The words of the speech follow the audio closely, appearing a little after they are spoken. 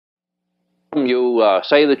You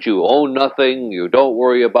say that you own nothing, you don't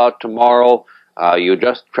worry about tomorrow, you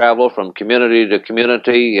just travel from community to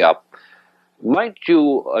community. Might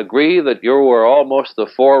you agree that you were almost the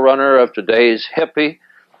forerunner of today's hippie?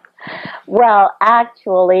 Well,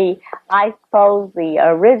 actually, I suppose the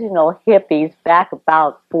original hippies back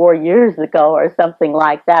about 4 years ago or something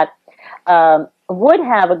like that would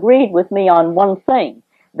have agreed with me on one thing.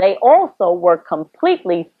 They also were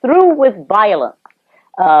completely through with violence.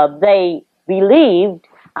 They believed,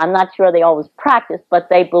 I'm not sure they always practiced, but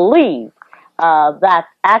they believed that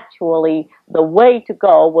actually the way to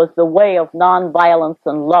go was the way of nonviolence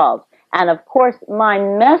and love. And of course, my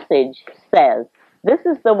message says this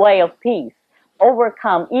is the way of peace.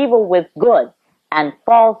 Overcome evil with good, and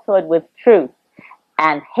falsehood with truth,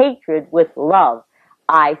 and hatred with love.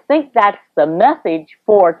 I think that's the message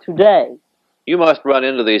for today. You must run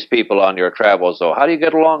into these people on your travels, though. How do you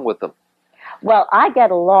get along with them? Well, I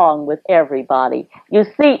get along with everybody. You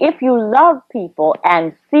see, if you love people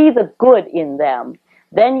and see the good in them,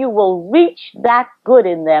 then you will reach that good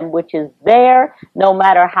in them which is there no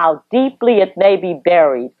matter how deeply it may be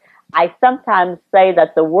buried. I sometimes say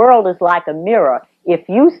that the world is like a mirror. If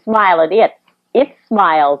you smile at it, it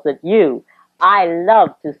smiles at you. I love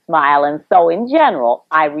to smile, and so in general,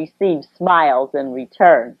 I receive smiles in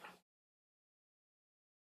return.